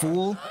 you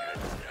fool.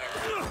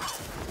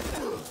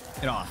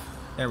 Get off.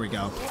 There we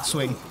go.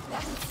 Swing.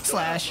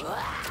 Slash.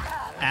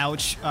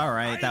 Ouch.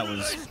 Alright, that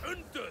was...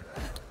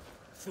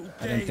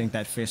 I didn't think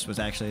that fist was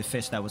actually a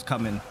fist that was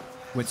coming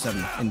with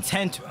some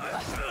intent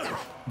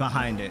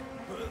behind it.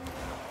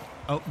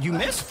 Oh, you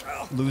missed?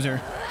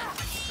 Loser.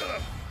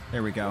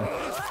 There we go.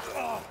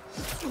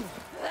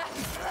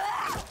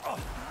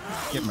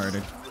 Get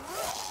murdered.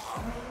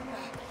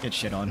 Get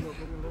shit on.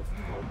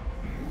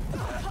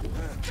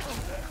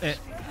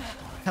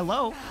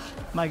 Hello,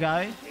 my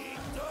guy.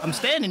 I'm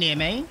standing here,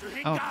 man.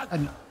 Oh,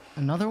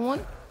 another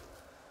one?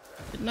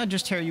 Didn't I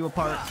just tear you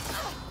apart?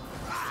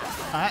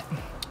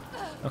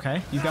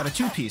 Okay, you got a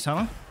two-piece,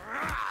 huh?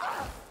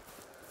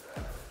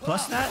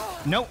 Plus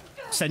that? Nope.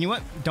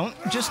 Senua, don't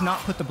just not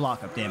put the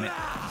block up, damn it.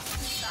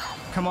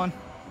 Come on.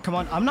 Come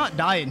on. I'm not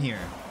dying here,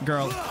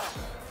 girl.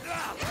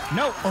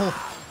 No. Oh.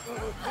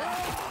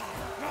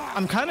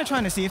 I'm kind of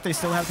trying to see if they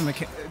still have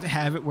to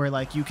have it where,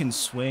 like, you can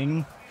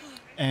swing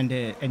and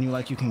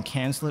you can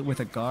cancel it with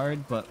a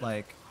guard, but,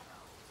 like,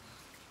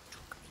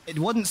 it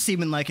wasn't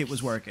seeming like it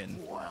was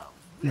working.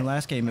 In the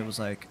last game, it was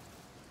like,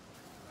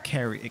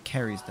 it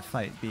carries the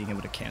fight, being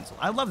able to cancel.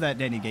 I love that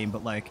in any game,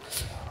 but, like,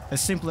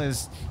 as simple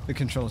as the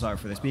controls are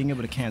for this, being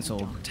able to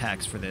cancel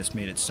attacks for this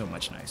made it so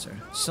much nicer.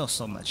 So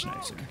much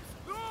nicer.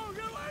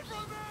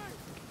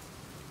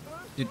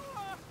 Dude,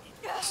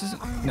 this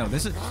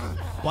is...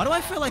 Why do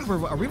I feel like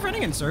are we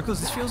running in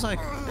circles? This feels like...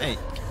 Hey,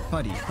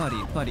 buddy,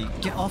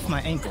 get off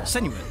my ankle.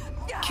 Senua,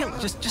 kill,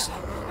 just...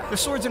 The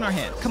sword's in our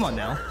hand. Come on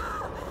now.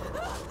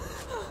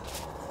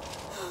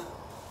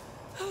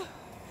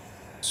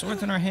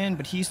 Sword's in our hand,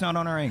 but he's not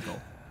on our ankle.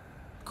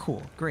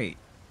 Cool, great.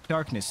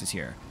 Darkness is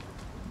here.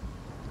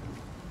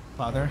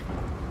 Father,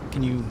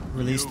 can you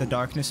release the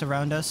darkness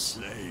around us?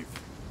 Slave.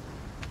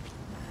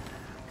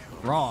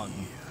 Wrong.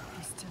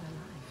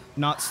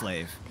 Not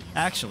slave.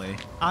 Actually,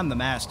 I'm the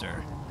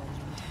master.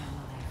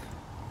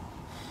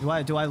 Do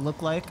I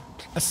look like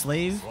a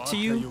slave to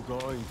you?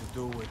 What are you going to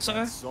do with sir?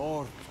 that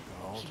sword,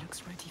 girl?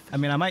 I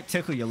mean, I might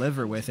tickle your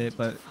liver with it,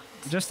 but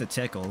just a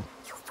tickle.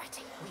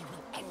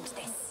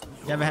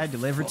 You ever had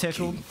your liver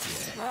tickled?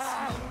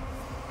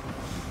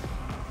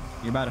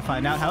 You're about to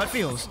find out how it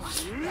feels.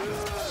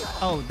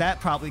 Oh, that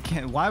probably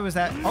can't. Why was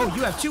that? Oh,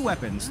 you have two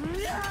weapons.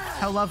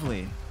 How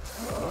lovely.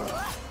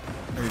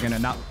 Are you gonna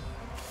not?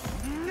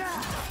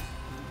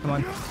 Come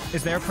on.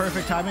 Is there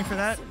perfect timing for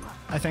that?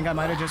 I think I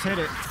might have just hit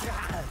it.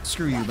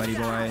 Screw you, buddy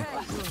boy.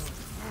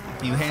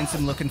 You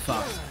handsome looking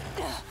fuck.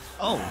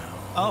 Oh.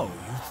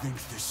 You think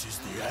this is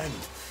the end?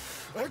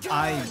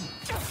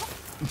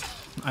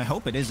 I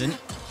hope it isn't.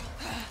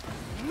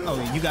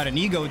 Oh, you got an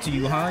ego to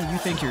you, huh? You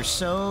think you're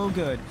so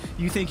good.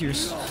 You think you're...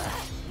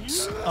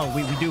 Oh,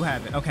 we do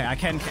have it. Okay,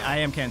 I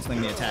am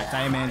canceling the attacks.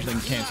 I am managing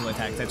to cancel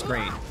attacks. That's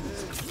great.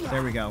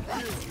 There we go.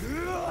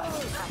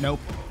 Nope.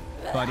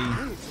 Buddy.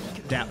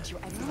 Down.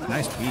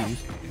 Nice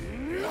weave.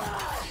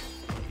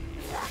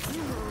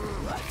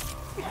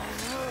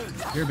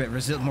 You're a bit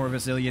more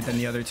resilient than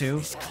the other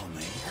two.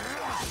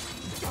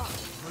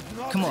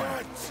 Come on.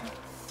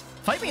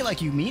 Fight me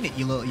like you mean it,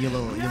 you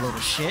little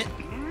shit.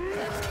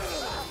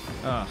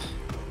 Ugh.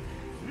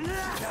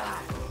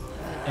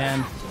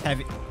 And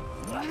heavy.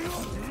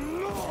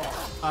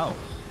 Oh.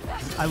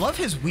 I love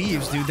his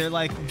weaves, dude. They're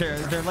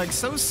like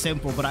so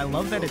simple, but I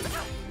love that it's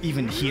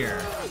even here.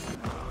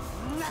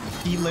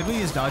 He literally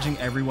is dodging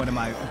every one of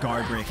my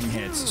guard breaking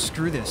hits.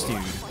 Screw this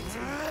dude.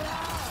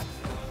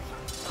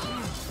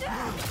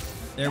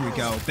 There we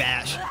go.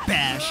 Bash.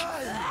 Bash.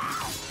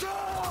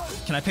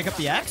 Can I pick up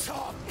the axe?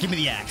 Give me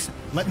the axe.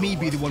 Let me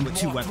be the one with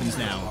two weapons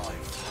now.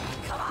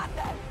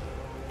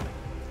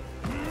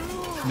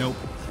 Nope.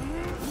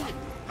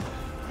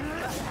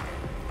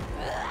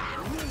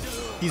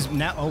 He's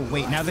now... Oh,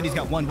 wait. Now that he's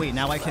got one, wait.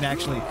 Now I can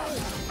actually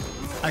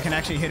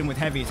hit him with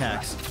heavy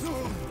attacks.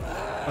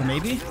 Or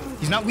maybe?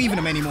 He's not weaving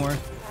him anymore.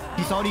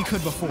 He thought he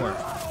could before.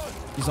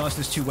 He's lost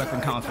his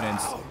two-weapon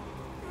confidence.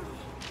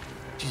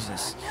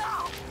 Jesus.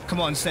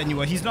 Come on,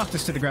 Senua. He's knocked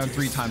us to the ground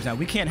 3 times now.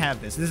 We can't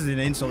have this. This is an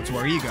insult to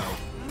our ego.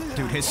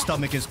 Dude, his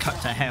stomach is cut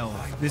to hell.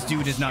 This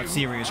dude is not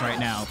serious right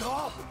now.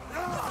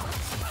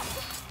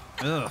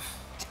 Ugh.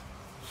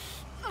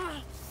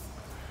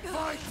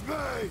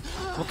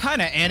 What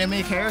kind of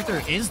anime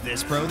character is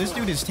this, bro? This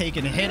dude is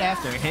taking hit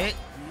after hit.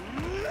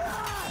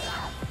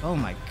 Oh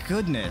my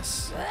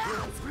goodness.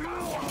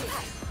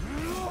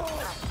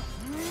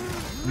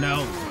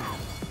 No.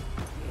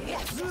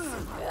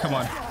 Come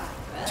on.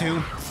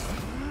 2.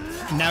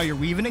 Now you're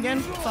weaving again?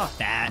 Fuck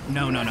that.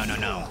 No.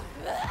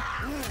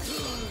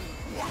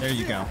 There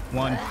you go.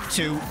 1,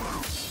 2.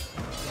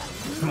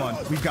 Come on,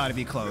 we've got to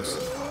be close.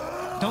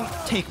 Don't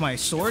take my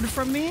sword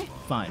from me.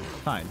 Fine,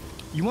 fine.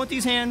 You want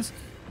these hands?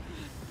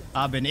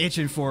 I've been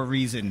itching for a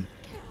reason.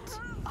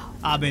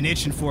 I've been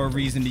itching for a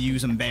reason to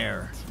use them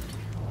bare.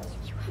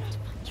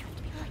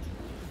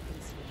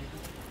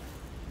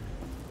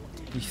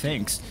 He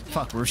thinks.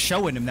 Fuck, we're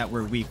showing him that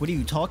we're weak. What are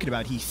you talking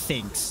about? He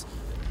thinks.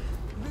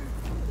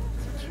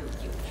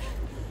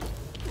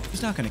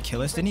 He's not gonna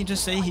kill us. Didn't he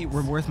just say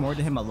we're worth more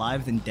to him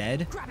alive than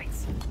dead?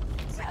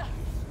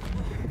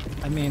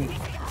 I mean...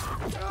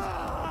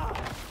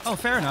 Oh,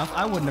 fair enough.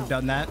 I wouldn't have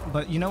done that.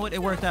 But you know what?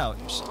 It worked out.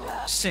 Just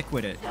sick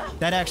with it.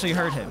 That actually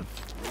hurt him.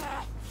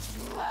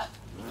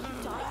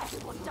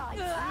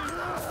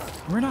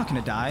 We're not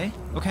gonna die,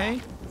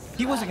 okay?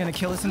 He wasn't gonna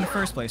kill us in the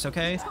first place,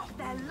 okay?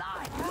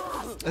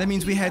 That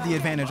means we had the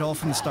advantage all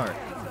from the start.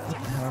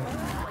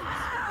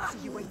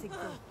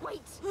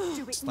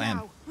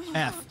 Slam.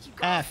 F.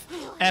 F.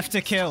 F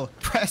to kill.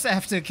 Press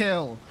F to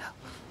kill.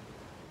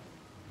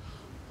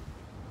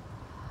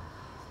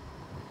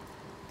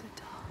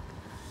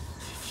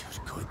 If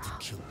you're going to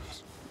kill me,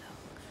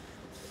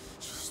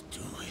 just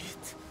do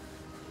it.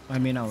 I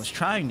mean, I was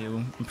trying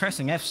to. I'm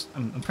pressing F.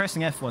 I'm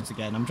pressing F once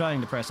again. I'm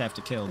trying to press F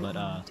to kill,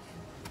 but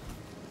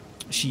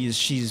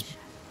she's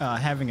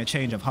having a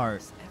change of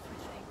heart.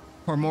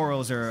 Her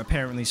morals are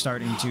apparently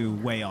starting to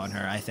weigh on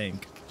her, I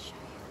think.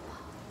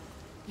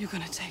 You're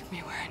gonna take me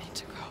where I need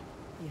to go.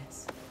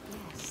 Yes.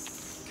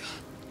 Yes.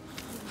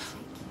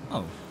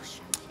 Oh,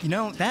 you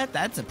know,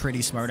 that's a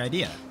pretty smart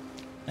idea.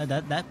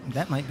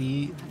 That might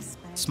be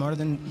smarter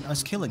than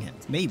us killing him.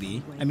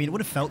 Maybe. I mean, it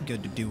would have felt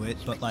good to do it,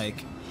 but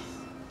like,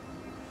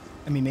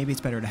 I mean, maybe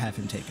it's better to have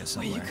him take us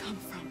somewhere. Where you come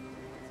from.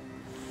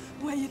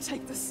 Where you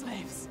take the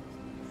slaves.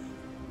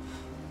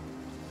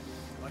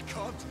 I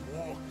can't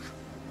walk.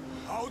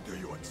 How do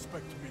you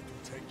expect me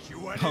to take you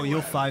anywhere? Oh,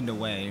 you'll find a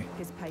way.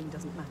 His pain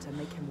doesn't matter.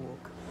 Make him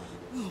walk.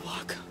 We'll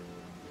walk.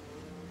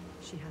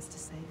 She has to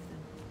save them.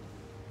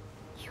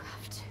 You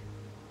have to.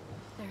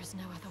 There is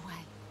no other way.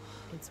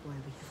 It's why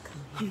we have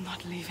come here. I'm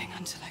not leaving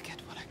until I get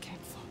what I came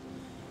for.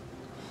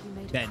 You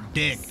made a That promise.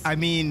 dick. I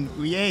mean,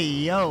 yay,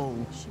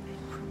 yo. She made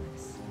a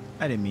promise.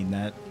 I didn't mean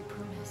that. You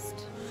promised.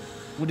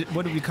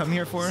 What did we come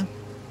here for?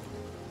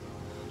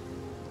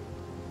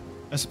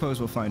 I suppose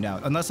we'll find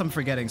out. Unless I'm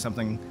forgetting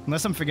something.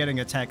 Unless I'm forgetting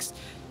a text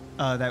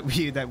that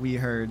we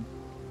heard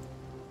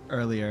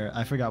earlier.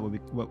 I forgot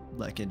what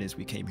like it is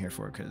we came here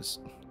for, because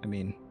I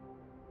mean,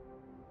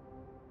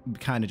 we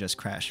kind of just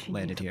crash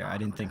landed here. I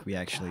didn't think we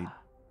actually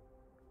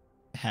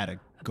had a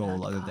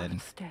goal other than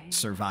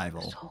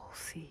survival. The whole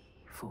sea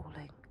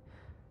falling,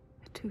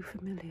 a too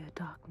familiar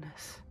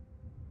darkness,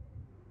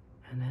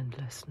 an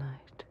endless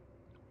night.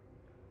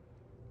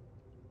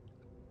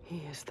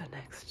 He is the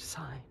next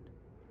sign.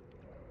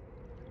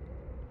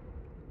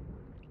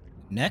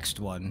 Next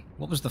one?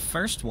 What was the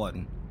first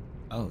one?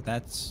 Oh,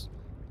 that's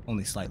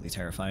only slightly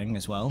terrifying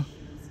as well.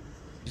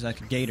 She's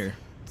like a gator,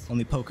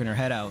 only poking her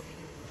head out.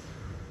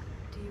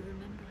 Do you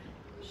remember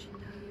it? She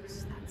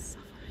knows that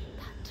suffering.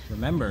 That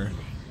Remember?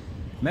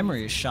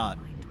 Memory is shot.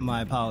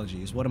 My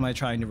apologies. What am I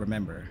trying to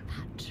remember?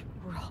 that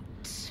rot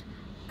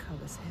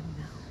Covers him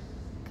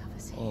now.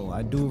 covers him. Oh,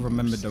 I do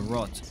remember the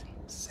rot.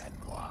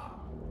 Senua,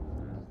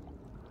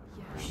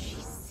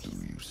 Yes. do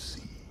you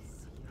see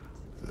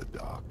the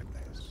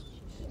darkness?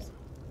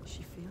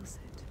 She feels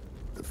it.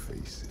 The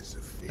faces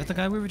of fear. Is that the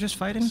guy we were just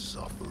fighting?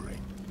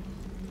 Suffering.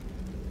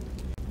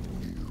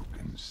 You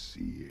can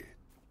see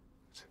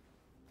it.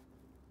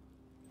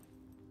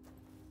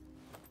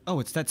 Oh,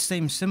 it's that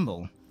same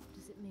symbol. What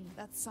does it mean?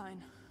 That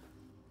sign.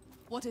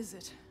 What is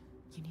it?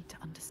 You need to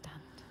understand.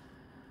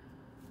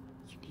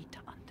 You need to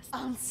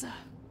understand. Answer.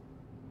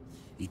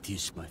 It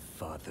is my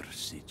father's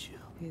sigil.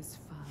 His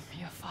father,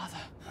 Your father.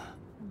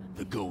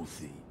 The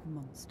Gothi.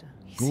 monster.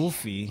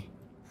 Goofy.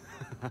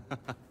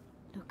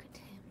 Look at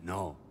him.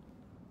 No,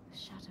 The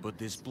shadow. but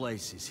this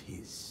place is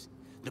his.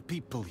 The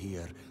people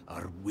here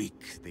are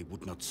weak. They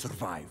would not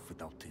survive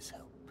without his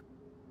help.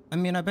 I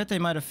mean, I bet they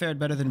might have fared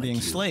better than being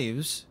you.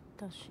 slaves.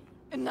 Does she?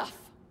 Enough.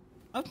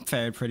 I've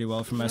fared pretty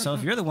well for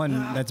myself. You're the one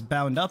that's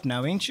bound up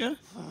now, ain't you?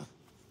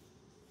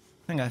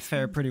 I think I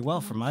fared pretty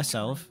well for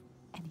myself.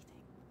 Anything.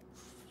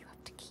 You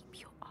have to keep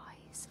your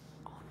eyes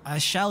on. I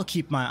shall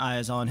keep my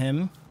eyes on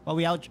him while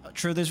we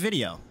outro this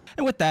video.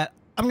 And with that,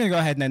 I'm going to go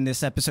ahead and end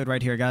this episode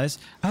right here, guys.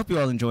 I hope you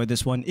all enjoyed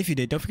this one. If you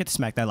did, don't forget to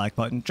smack that like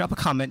button, drop a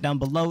comment down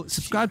below,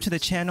 subscribe to the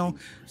channel,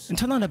 and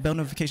turn on that bell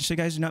notification so you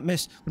guys do not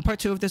miss when part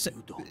 2 of this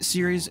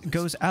series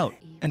goes out.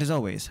 And as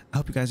always, I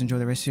hope you guys enjoy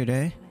the rest of your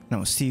day, and I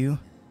will see you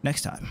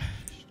next time.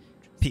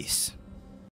 Peace.